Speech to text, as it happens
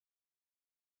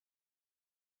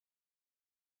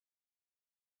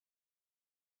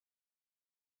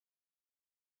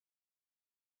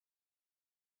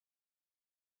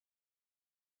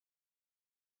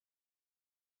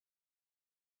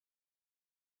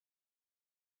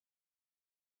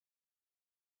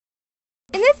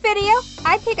In this video,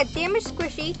 I take a damaged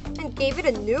squishy and gave it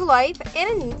a new life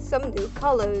and some new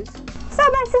colors. So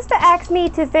my sister asked me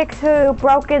to fix her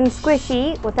broken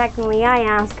squishy. Well, technically I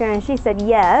asked her and she said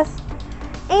yes.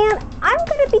 And I'm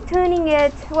going to be turning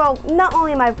it, well, not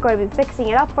only am I going to be fixing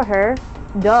it up for her,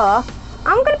 duh,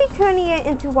 I'm going to be turning it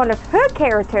into one of her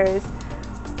characters.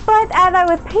 But as I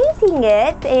was painting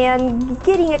it and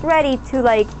getting it ready to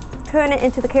like turn it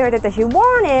into the character that she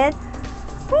wanted,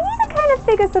 we need to kind of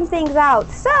figure some things out,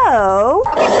 so...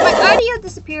 Okay, so my audio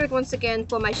disappeared once again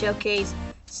for my showcase,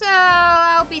 so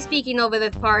I'll be speaking over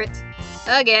this part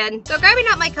again. So grabbing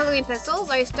out my coloring pencils,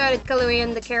 I started coloring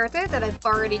in the character that I've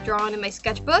already drawn in my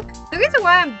sketchbook. The reason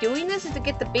why I'm doing this is to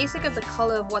get the basic of the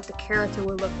color of what the character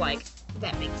will look like, if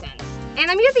that makes sense. And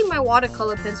I'm using my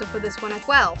watercolor pencil for this one as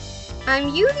well. I'm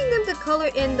using them to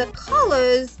color in the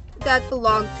colors that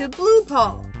belong to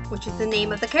Bluepaw, which is the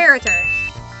name of the character.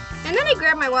 And then I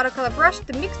grab my watercolor brush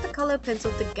to mix the color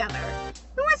pencil together. And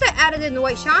once I added in the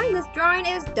white shine, this drawing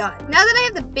is done. Now that I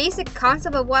have the basic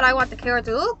concept of what I want the character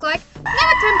to look like, now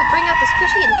it's time to bring out the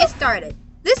squishy and get started.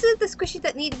 This is the squishy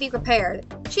that needs to be repaired.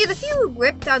 She has a few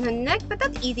ripped on her neck, but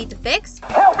that's easy to fix.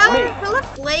 However, her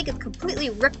left leg is completely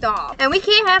ripped off, and we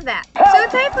can't have that. So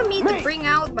it's time for me to bring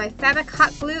out my fabric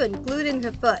hot glue and glue it in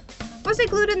her foot. Once I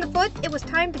glued in the foot, it was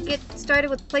time to get started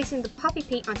with placing the puppy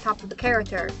paint on top of the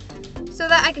character, so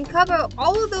that I can cover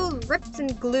all of those rips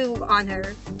and glue on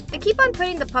her. I keep on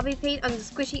putting the puppy paint on the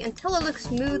squishy until it looks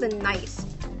smooth and nice.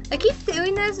 I keep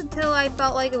doing this until I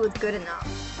felt like it was good enough.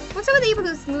 Once I was able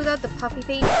to smooth out the puppy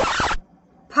paint,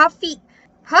 puffy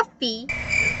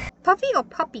or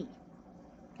puppy?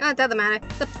 Oh, it doesn't matter.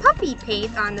 The puppy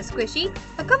paint on the squishy,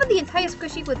 I covered the entire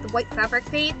squishy with the white fabric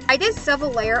paint. I did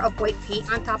several layers of white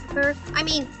paint on top of her. I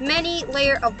mean, many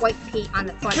layers of white paint on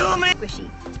the front of the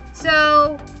squishy.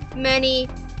 So many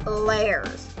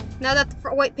layers. Now that the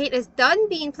white paint is done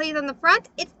being placed on the front,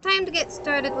 it's time to get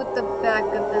started with the back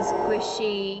of the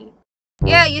squishy.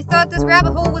 Yeah, you thought this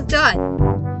rabbit hole was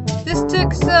done. This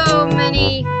took so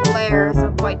many layers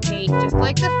of white paint, just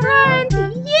like the front.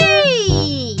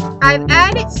 Yay! I've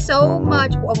added so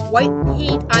much of white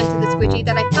paint onto the squishy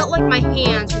that I felt like my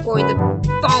hands were going to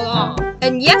fall off.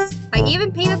 And yes, I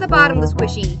even painted the bottom of the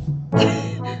squishy.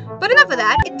 But enough of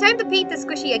that, it's time to paint the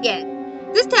squishy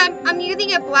again. This time, I'm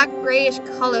using a black grayish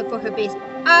color for her base.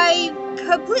 I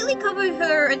completely covered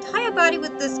her entire body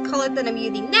with this color that I'm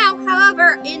using now.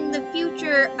 However, in the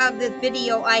future of this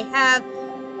video, I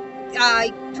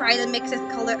try to mix this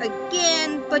color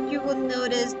again, but you will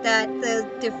notice that the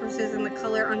differences in the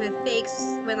color on her face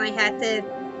when I had to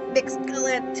mix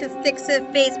color to fix her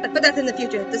face, but that's in the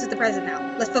future. This is the present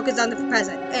now. Let's focus on the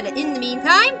present. And in the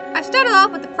meantime, I started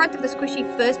off with the front of the squishy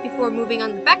first before moving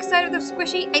on the back side of the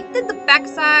squishy. I did the back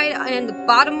side and the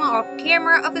bottom off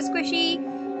camera of the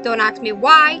squishy. Don't ask me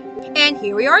why. And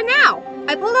here we are now.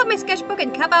 I pulled out my sketchbook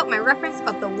and cut out my reference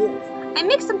of the wolf. I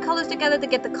mixed some colors together to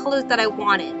get the colors that I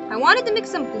wanted. I wanted to mix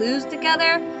some blues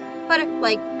together, but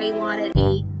like I wanted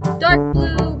a dark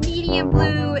blue, medium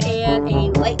blue, and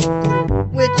a light blue,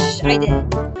 which I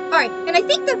did. Alright, and I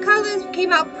think the colors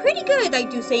came out pretty good, I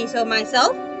do say so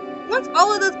myself. Once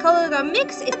all of those colors are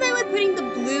mixed, as I was putting the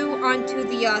blue onto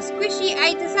the squishy,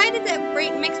 I decided to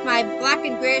mix my black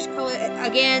and grayish color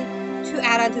again to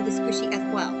add onto the squishy as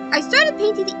well. I started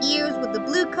painting the ears with the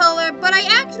blue color, but I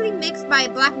actually mixed my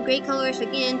black and gray colors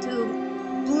again to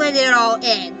blend it all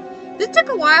in. This took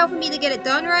a while for me to get it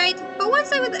done right, but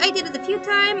once I did it a few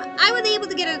times, I was able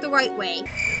to get it the right way.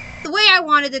 The way I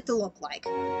wanted it to look like.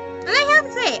 And I have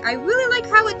to say, I really like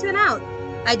how it turned out.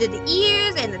 I did the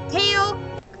ears and the tail,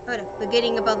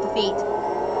 forgetting about the feet.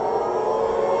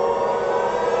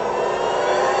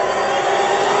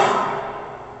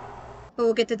 But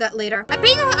we'll get to that later. I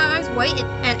painted her eyes white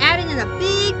and added in a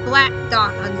big black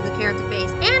dot onto the character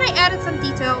face, and I added some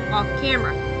detail off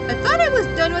camera. I thought I was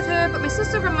done with her, but my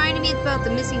sister reminded me about the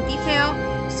missing detail,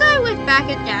 so I went back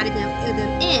and added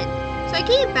them in. So I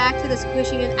came back to the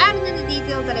squishy and added in the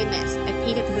details that I missed. I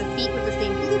painted her feet with the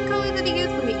same blue color that I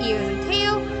used for my ears and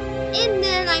tail, and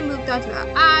then I moved on to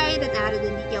her eyes and added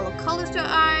in the yellow colors to her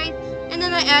eyes, and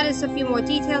then I added a few more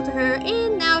detail to her,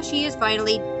 and now she is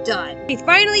finally done. She's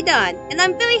finally done, and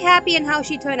I'm very happy in how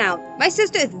she turned out. My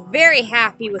sister is very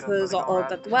happy with her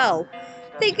result as well.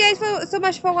 Thank you guys so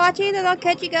much for watching, and I'll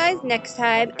catch you guys next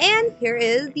time. And here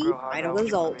is the final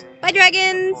result. Bye,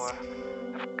 dragons!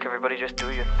 Everybody just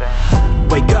do your thing.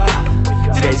 Wake up,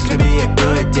 today's gonna be a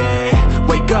good day.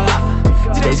 Wake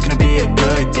up, today's gonna be a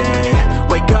good day.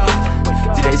 Wake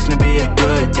up, today's gonna be a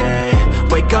good day.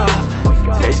 Wake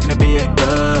up, today's gonna be a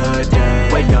good day.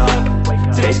 Wake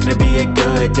up, today's gonna be a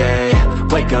good day.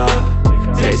 Wake up.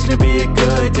 today's gonna be a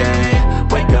good day.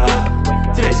 Wake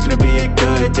up, today's gonna be a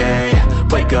good day.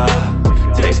 Wake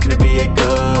up, today's gonna be a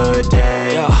good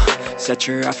day. Yo, set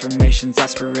your affirmations,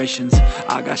 aspirations.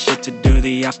 I got shit to do,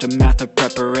 the aftermath of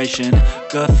preparation.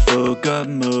 Good food, good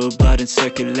mood, blood in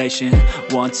circulation.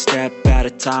 One step at a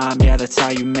time, yeah, that's how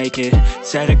you make it.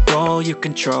 Set a goal you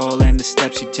control and the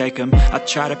steps you take them. I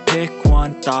try to pick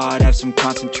one thought, have some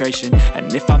concentration.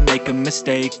 And if I make a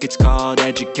mistake, it's called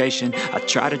education. I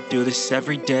try to do this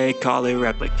every day, call it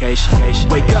replication.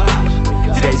 Wake up,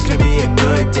 today's gonna be a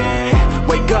good day.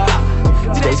 Wake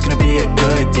up, today's gonna be a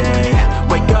good day.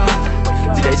 Wake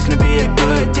up, today's gonna be a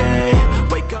good day.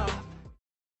 Wake